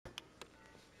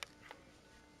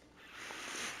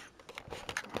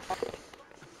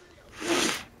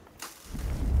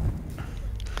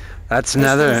That's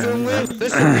another.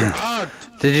 This will be hard.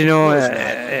 Did you know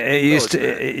it used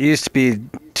to be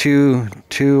two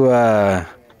You're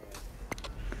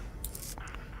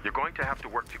going to have to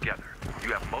work together.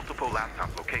 You have multiple laptop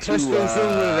locations. Pistols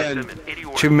only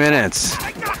then. 2 minutes,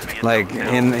 like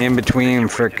in between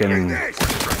frickin'.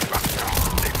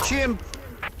 Chimp,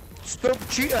 stop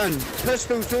cheating.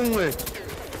 Pistols only.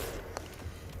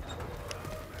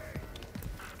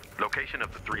 Location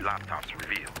of the 3 laptops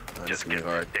revealed. Just Just get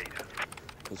hard. the data.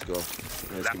 Let's go.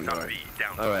 That's gonna be Laptop hard. B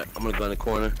down. Alright, I'm gonna go in the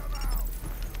corner.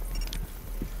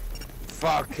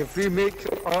 Fuck, if we make...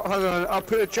 Oh, hold on, I'll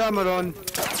put a jammer on.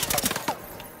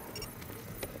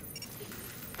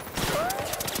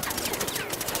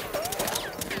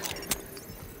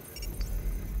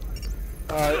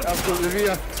 Alright, I've got the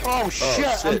rear. Oh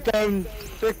shit, I'm down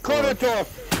the corridor.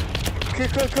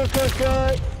 Quick.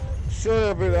 Sorry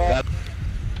about that.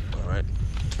 Alright.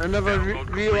 I never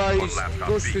realised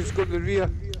Ghost has got the rear.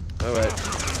 Alright.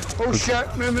 Oh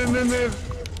shit, move.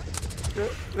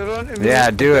 They're on to me.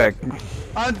 Yeah, do it.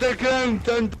 Underground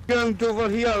over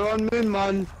here on Moon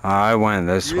Man. I went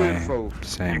this Beautiful. way.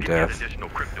 Same Get diff. additional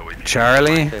crypto if you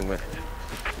Charlie, Same way.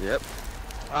 Yep.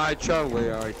 Aye,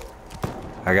 Charlie, aye.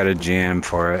 I got a GM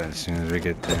for it as soon as we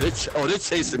get there. They're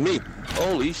chasing me.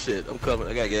 Holy shit, I'm coming.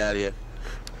 I gotta get out of here.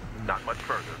 Not much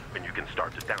further, and you can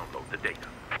start to download the data.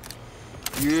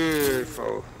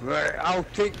 Beautiful. Right, I'll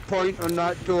take point on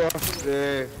that door,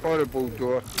 the horrible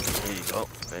door. There you go.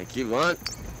 Thank you, Vaughn.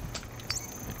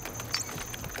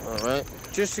 Alright.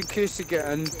 Just in case they get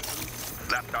in.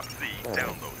 Laptop C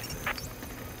downloading.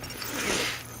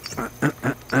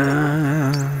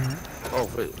 Oh,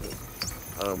 wait.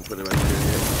 I'm putting it right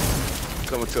there.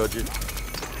 Coming towards you.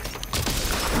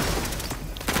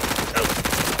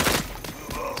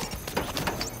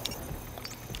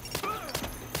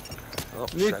 Oh,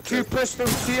 Need 2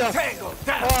 pistols here. Oh,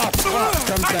 fuck,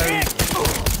 I'm down.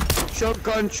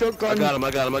 Shotgun. I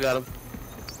got him.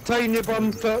 Tiny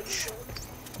bum touch.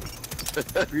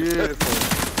 Beautiful.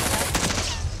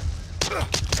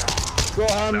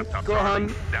 Got him.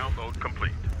 Download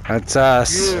complete. That's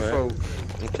us. Beautiful.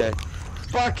 Okay.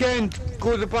 Back end.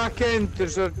 Go to the back end.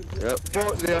 There's a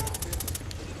bot there.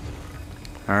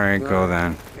 Alright, go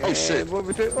then. Oh shit. What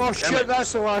we do? Oh shit,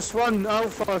 that's the last one.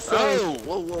 Alpha, sorry. Oh,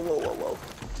 whoa.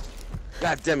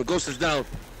 God damn it, Ghost is down.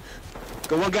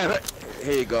 Go one guy.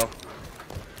 Here you go.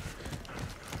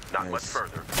 Not much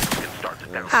further. You can start to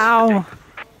download. Ow!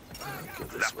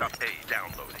 Laptop A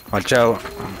downloading. Watch out.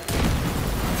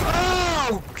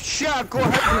 Oh shit, go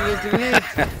hit me with the grenade.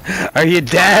 Are you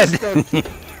dead?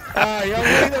 Aye, I'll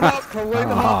light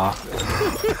them up.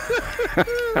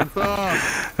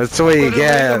 Oh, That's the way you I'm gonna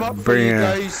light them get. up for you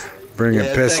guys. Bring a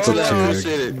pistol thanks, to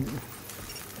appreciate it.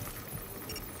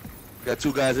 Got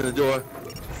 2 guys in the door.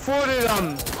 4 of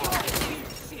them.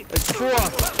 It's 4.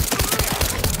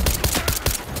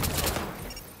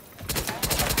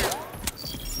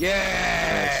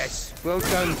 Yes! Well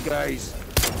done, guys.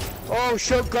 Oh,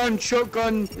 shotgun.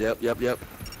 Yep.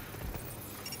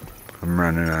 I'm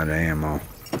running out of ammo.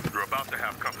 You're about to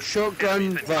have company.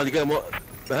 Shotgun. Vaughn, you got him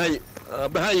behind you.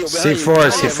 Behind you. C4.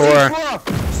 C4.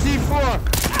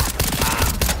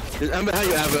 I'm behind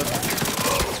you, Abra.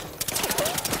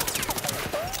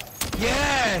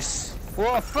 Yes!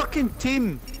 What a fucking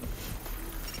team.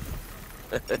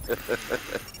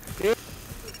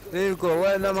 There you go,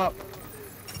 lighting them up.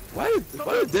 Why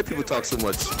do dead people talk so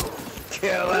much?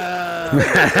 Kill him!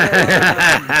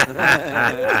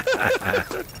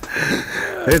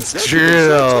 It's true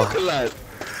though.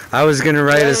 I was gonna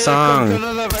write a song.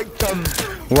 Another victim.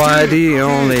 Why do you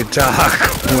only talk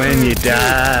when you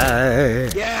die?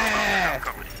 Yeah!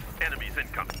 Enemies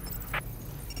incoming.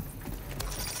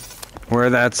 Where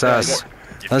that's us.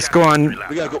 Let's go on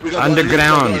We gotta go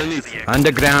underground. underneath.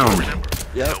 Underground.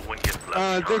 Yep. No one gets left.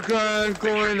 Underground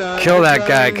going Kill that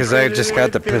guy, 'cause I just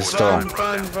got the pistol.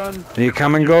 Run. Are you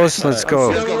coming, Ghost? Let's go.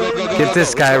 Let's go. Get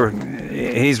this guy.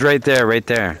 He's right there.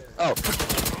 Oh.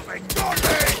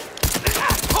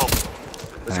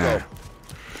 Let's go.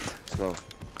 Let's go.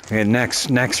 Okay,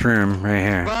 next room right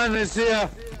here. Van is here.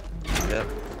 Yep.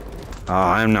 Oh,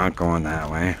 I'm not going that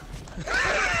way.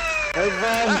 Hey,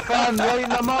 Van, lighting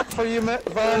them up for you,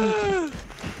 Van.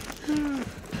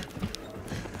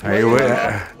 Are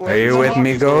you with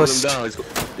me, Ghost?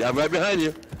 Yeah, I'm right behind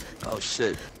you. Oh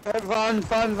shit. Hey, Van.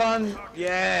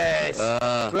 Yes.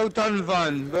 Well done,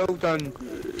 Van. Well done.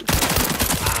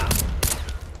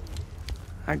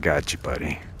 I got you,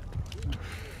 buddy.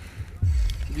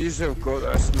 You've got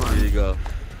this, man. There you go.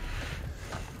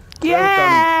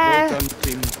 Well done,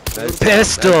 team. Nice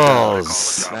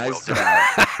Pistols! Nice job.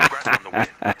 Congrats on the win.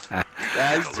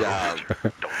 Nice job.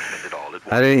 Don't spend it all at once.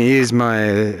 I didn't use my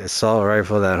assault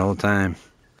rifle that whole time.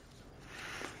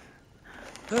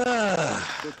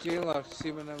 The jailer,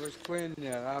 see when I was playing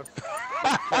there, I'll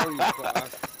tell you,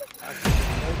 but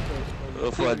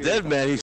Well, for a dead man, he